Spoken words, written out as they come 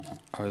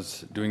I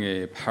was doing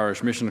a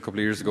parish mission a couple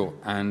of years ago,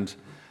 and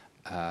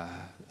a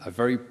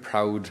very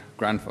proud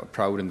grandfather,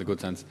 proud in the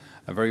good sense,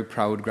 a very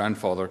proud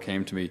grandfather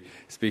came to me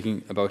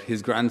speaking about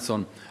his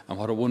grandson and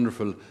what a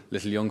wonderful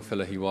little young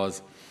fella he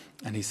was.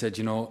 And he said,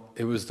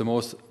 it was the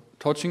most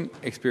touching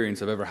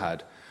experience I've ever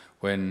had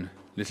when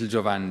little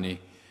Giovanni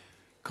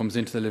comes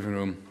into the living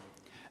room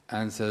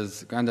and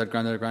says, Grandad,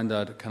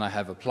 can I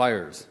have a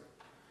pliers?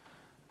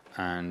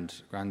 And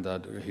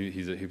Grandad,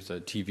 he was a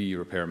TV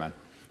repairman,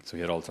 so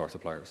he had all sorts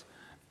of pliers.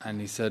 And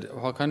he said,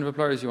 what kind of a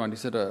pliers do you want? He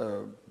said,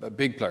 a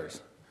big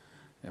pliers.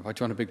 What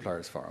do you want a big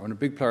pliers for? I want a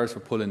big pliers for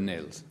pulling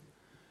nails.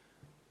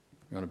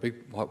 You want a big?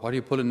 What are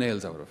you pulling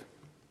nails out of?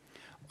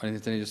 And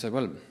then he just said,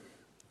 well,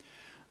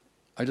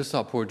 I just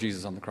saw poor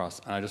Jesus on the cross,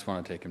 and I just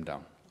want to take him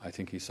down. I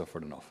think he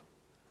suffered enough.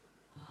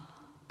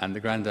 And the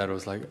granddad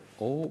was like,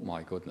 oh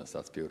my goodness,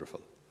 that's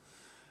beautiful.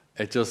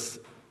 It just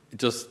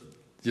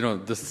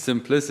the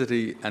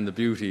simplicity and the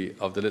beauty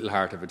of the little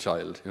heart of a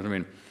child. You know what I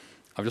mean?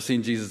 I've just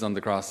seen Jesus on the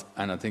cross,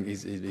 and I think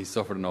he's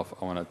suffered enough.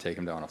 I want to take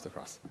him down off the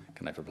cross.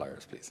 Can I have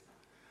pliers, please?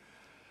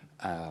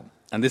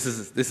 And this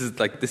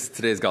is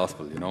today's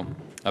gospel.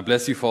 I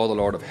bless you, Father,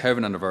 Lord of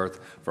heaven and of earth,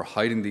 for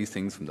hiding these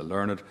things from the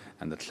learned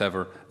and the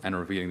clever and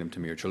revealing them to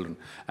mere children.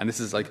 And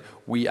this is like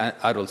we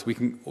adults, we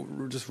can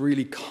just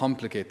really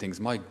complicate things.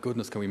 My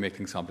goodness, can we make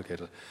things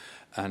complicated?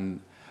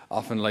 And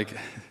often,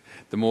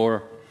 the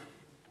more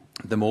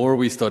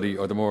we study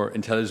or the more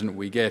intelligent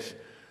we get,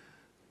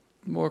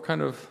 the more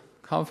kind of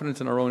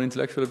confident in our own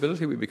intellectual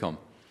ability we become.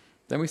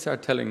 Then we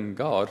start telling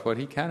God what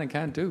he can and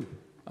can't do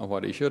and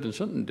what he should and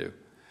shouldn't do.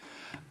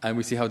 And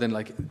we see how then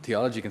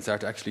theology can start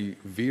to actually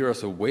veer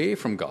us away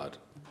from God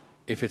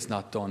if it's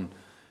not done,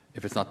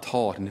 if it's not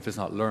taught, and if it's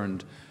not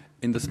learned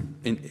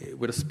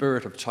with a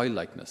spirit of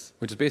childlikeness,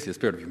 which is basically a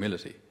spirit of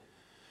humility.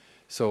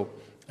 So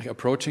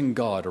approaching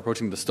God, or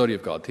approaching the study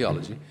of God,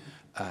 theology,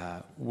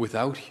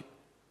 without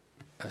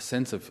a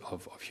sense of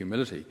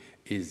humility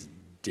is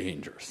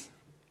dangerous.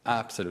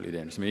 Absolutely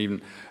dangerous. I mean,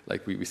 even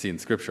we see in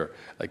Scripture,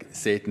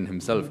 Satan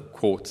himself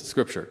quotes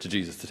Scripture to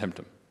Jesus to tempt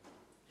him.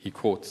 He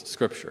quotes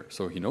Scripture.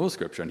 So he knows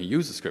Scripture and he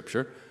uses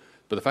Scripture.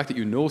 But the fact that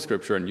you know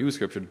Scripture and use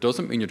Scripture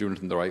doesn't mean you're doing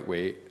it in the right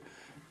way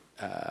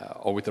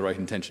or with the right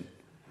intention.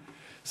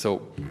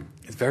 So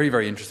it's very,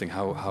 very interesting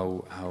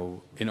how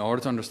in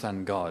order to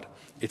understand God,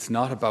 it's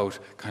not about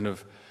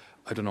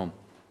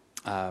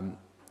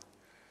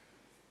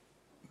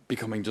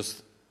becoming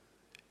just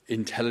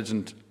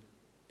intelligent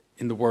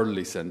in the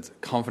worldly sense,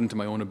 confident in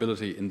my own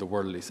ability in the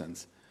worldly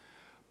sense.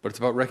 But it's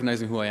about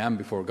recognizing who I am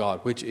before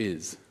God, which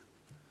is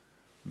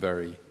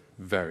very,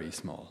 very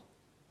small.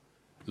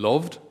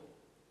 Loved,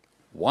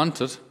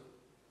 wanted,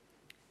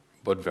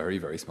 but very,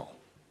 very small.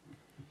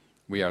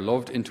 We are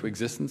loved into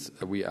existence.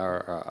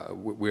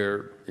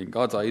 We're, in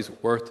God's eyes,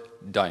 worth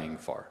dying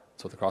for.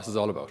 That's what the cross is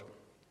all about.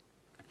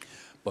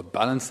 But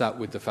balance that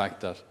with the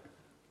fact that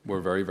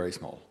we're very, very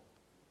small.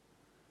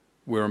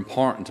 We're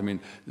important. I mean,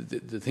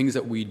 the things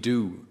that we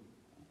do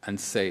and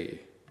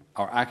say,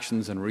 our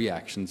actions and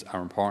reactions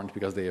are important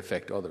because they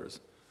affect others.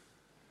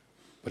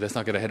 But let's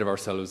not get ahead of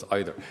ourselves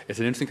either. It's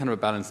an interesting kind of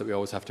a balance that we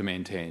always have to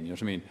maintain. You know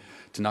what I mean?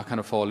 To not kind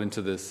of fall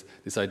into this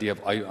idea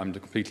of I'm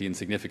completely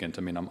insignificant.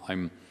 I mean,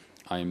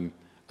 I'm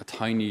a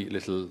tiny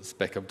little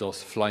speck of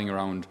dust flying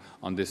around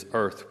on this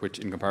earth, which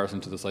in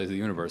comparison to the size of the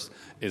universe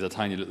is a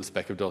tiny little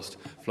speck of dust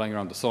flying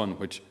around the sun,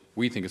 which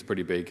we think is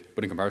pretty big,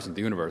 but in comparison to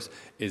the universe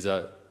is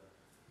a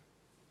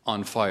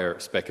on fire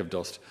speck of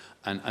dust.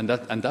 And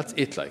that's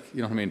it,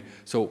 you know what I mean?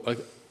 So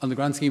on the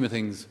grand scheme of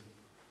things,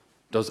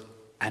 does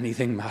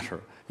anything matter?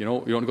 You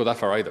don't go that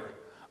far either.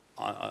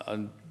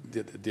 And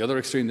the other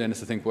extreme then is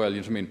to think, well, you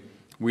know what I mean,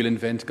 we'll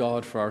invent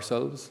God for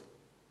ourselves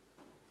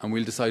and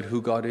we'll decide who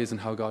God is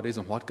and how God is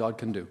and what God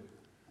can do.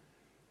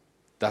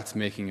 That's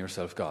making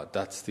yourself God.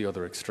 That's the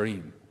other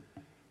extreme.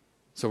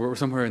 So we're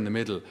somewhere in the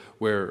middle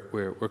where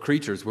we're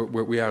creatures.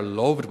 We are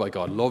loved by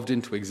God, loved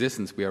into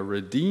existence. We are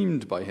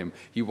redeemed by him.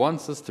 He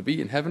wants us to be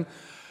in heaven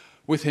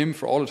with him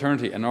for all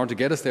eternity. And in order to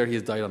get us there, he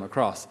has died on a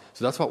cross.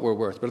 So that's what we're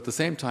worth. But at the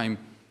same time,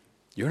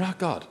 you're not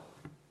God.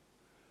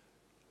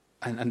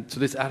 And so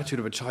this attitude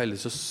of a child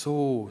is just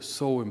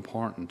so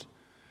important.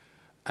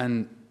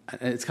 And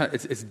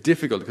it's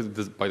difficult because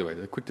there's, by the way,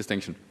 a quick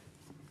distinction.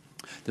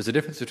 There's a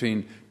difference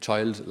between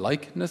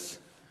childlikeness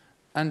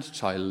and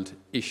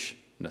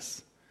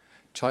childishness.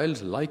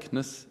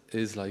 Childlikeness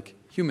is like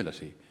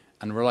humility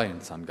and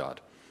reliance on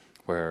God,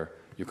 where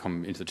you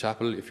come into the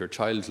chapel, if you're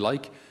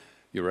childlike,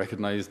 you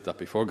recognize that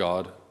before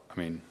God,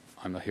 I'm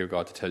not here,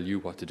 God, to tell you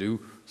what to do,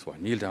 so I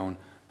kneel down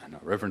and I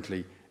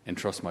reverently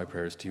entrust my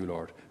prayers to you,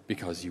 Lord,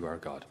 because you are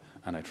God,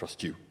 and I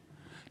trust you.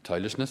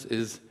 Childishness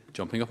is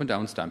jumping up and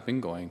down,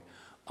 stamping, going,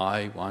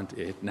 I want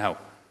it now.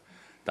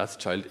 That's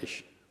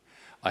childish.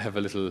 I have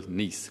a little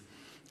niece,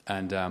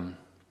 and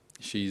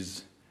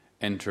she's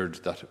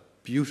entered that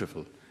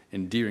beautiful,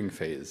 endearing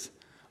phase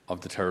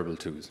of the terrible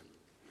twos,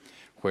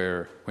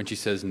 where when she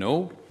says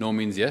no, no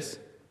means yes.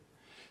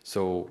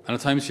 So, and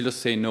at times she'll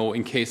just say no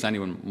in case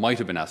anyone might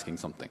have been asking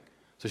something.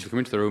 So she'll come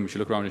into the room, she'll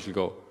look around and she'll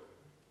go,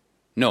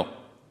 no.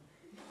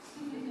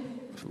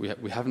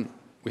 We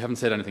haven't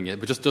said anything yet.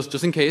 But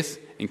just in case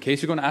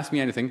you're going to ask me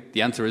anything,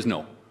 the answer is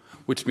no,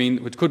 which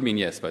could mean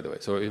yes, by the way.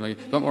 So you're like,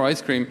 want more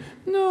ice cream?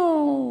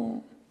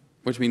 No,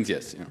 which means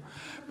yes.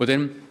 But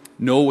then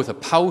no with a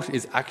pout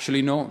is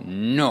actually no.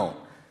 No,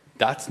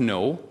 that's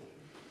no.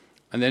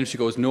 And then if she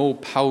goes no,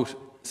 pout,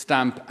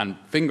 stamp, and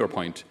finger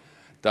point,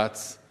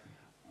 that's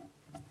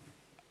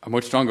a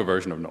much stronger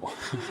version of no.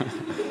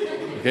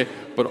 Okay,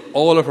 but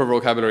all of her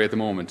vocabulary at the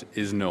moment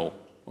is no.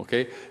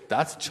 Okay,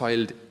 that's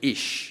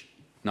childish,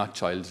 not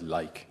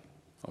childlike.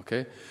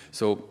 Okay,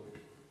 so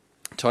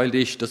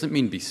childish doesn't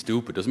mean be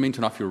stupid. Doesn't mean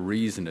turn off your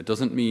reason. It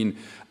doesn't mean,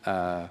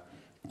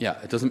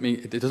 it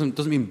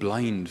doesn't mean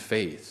blind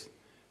faith,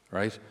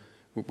 right?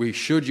 We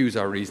should use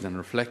our reason and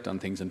reflect on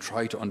things and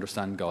try to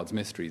understand God's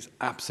mysteries.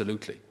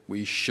 Absolutely,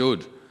 we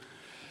should,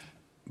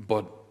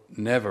 but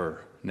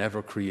never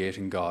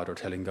creating God or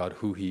telling God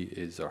who He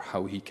is or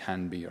how He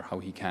can be or how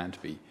He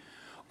can't be,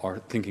 or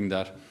thinking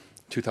that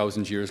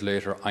 2,000 years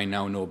later, I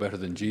now know better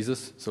than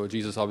Jesus. So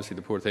Jesus, obviously,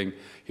 the poor thing,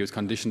 he was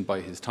conditioned by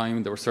his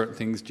time. There were certain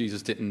things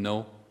Jesus didn't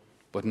know,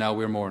 but now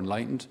we're more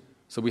enlightened.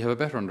 So we have a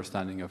better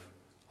understanding of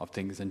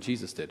things than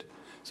Jesus did.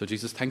 So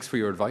Jesus, thanks for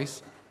your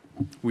advice.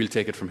 We'll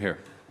take it from here.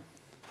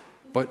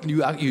 But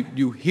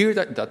you hear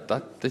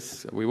that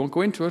this, we won't go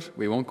into it,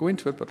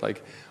 but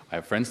like, I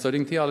have friends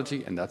studying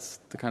theology, and that's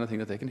the kind of thing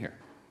that they can hear.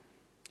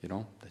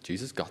 That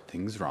Jesus got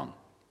things wrong,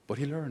 but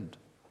he learned.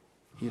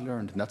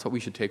 And that's what we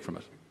should take from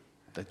it.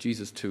 That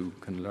Jesus too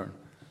can learn.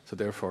 So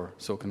therefore,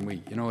 so can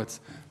we. It's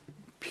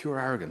pure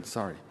arrogance,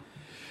 sorry.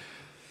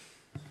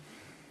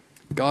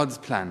 God's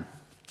plan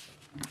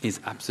is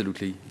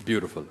absolutely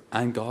beautiful.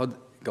 And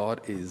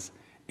God is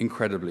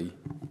incredibly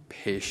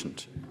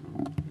patient.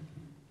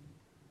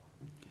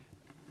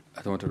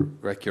 I don't want to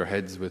wreck your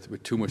heads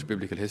with too much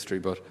biblical history,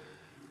 but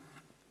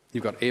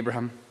you've got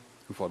Abraham,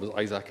 who follows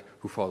Isaac,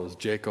 who follows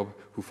Jacob,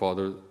 who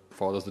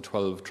follows the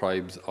 12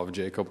 tribes of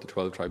Jacob, the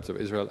 12 tribes of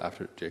Israel,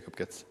 after Jacob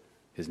gets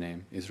his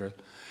name, Israel.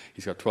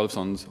 He's got 12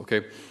 sons,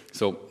 okay?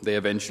 So they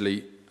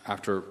eventually,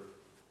 after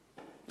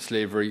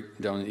slavery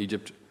down in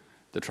Egypt,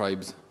 the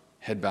tribes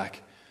head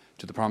back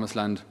to the promised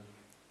land.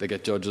 They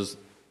get judges,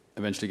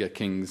 eventually get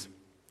kings,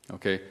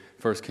 okay?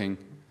 First king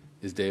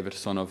is David,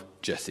 son of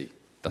Jesse.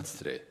 That's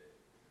today,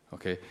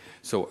 okay?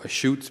 So a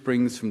shoot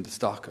springs from the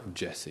stock of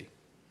Jesse.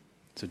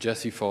 So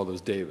Jesse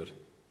follows David.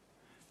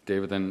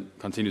 David then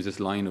continues this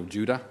line of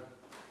Judah,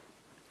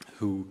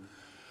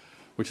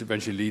 which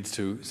eventually leads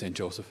to St.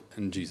 Joseph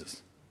and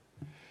Jesus.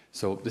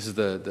 So this is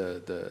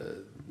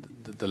the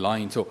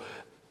line. So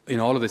in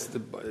all of this,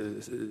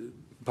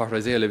 Prophet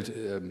Isaiah lived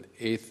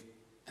 8th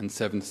and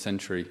 7th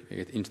century,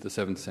 into the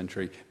 7th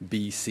century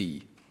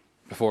BC,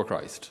 before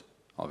Christ,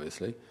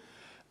 obviously.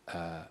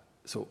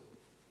 So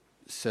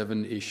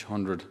 7-ish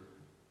hundred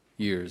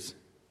years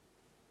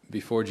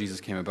before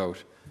Jesus came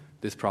about,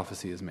 this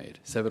prophecy is made.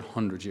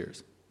 700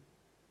 years.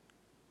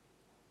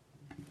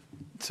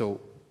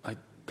 So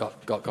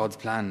God's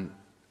plan,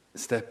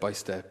 step by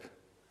step,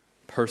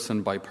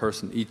 person by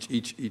person,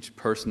 each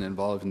person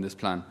involved in this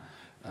plan.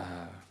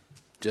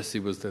 Jesse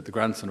was the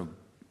grandson of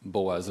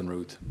Boaz and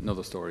Ruth,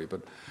 another story,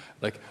 but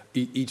like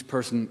each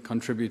person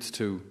contributes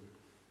to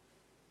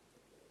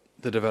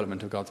the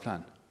development of God's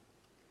plan.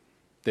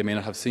 They may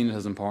not have seen it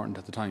as important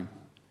at the time,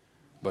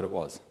 but it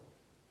was.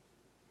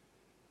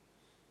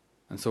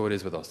 And so it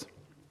is with us.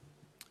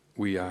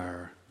 We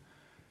are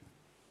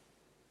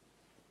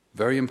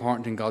very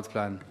important in God's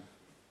plan,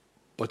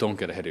 but don't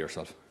get ahead of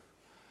yourself.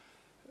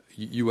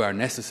 You are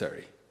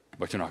necessary,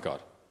 but you're not God.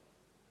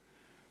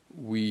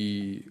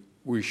 We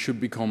should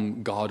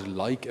become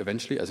God-like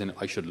eventually, as in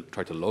I should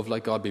try to love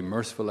like God, be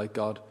merciful like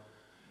God,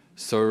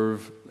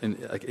 serve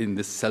in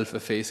this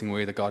self-effacing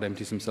way that God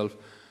empties himself.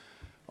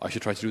 I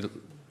should try to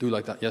do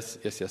like that, yes,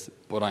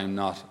 but I'm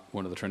not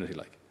one of the Trinity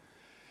like.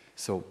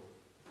 So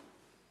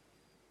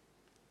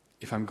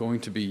if I'm going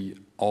to be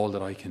all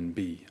that I can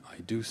be, I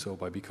do so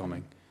by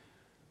becoming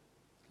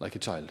like a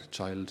child,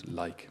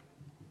 childlike,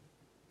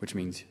 which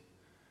means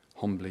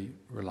humbly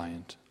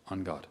reliant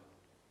on God.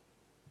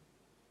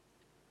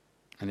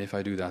 And if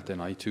I do that,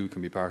 then I too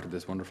can be part of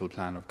this wonderful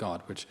plan of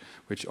God,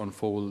 which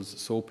unfolds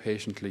so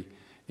patiently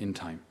in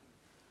time,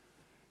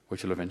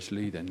 which will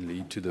eventually then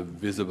lead to the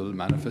visible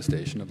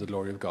manifestation of the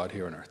glory of God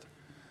here on earth,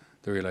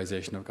 the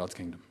realization of God's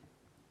kingdom.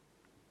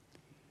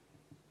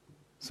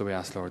 So we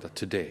ask, Lord, that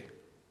today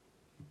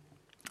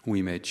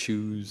we may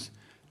choose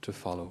to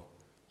follow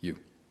you,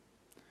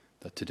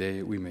 that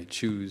today we may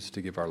choose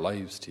to give our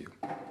lives to you,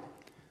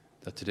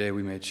 that today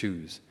we may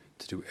choose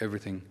to do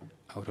everything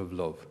out of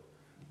love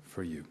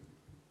for you.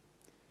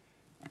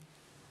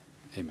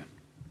 Amen.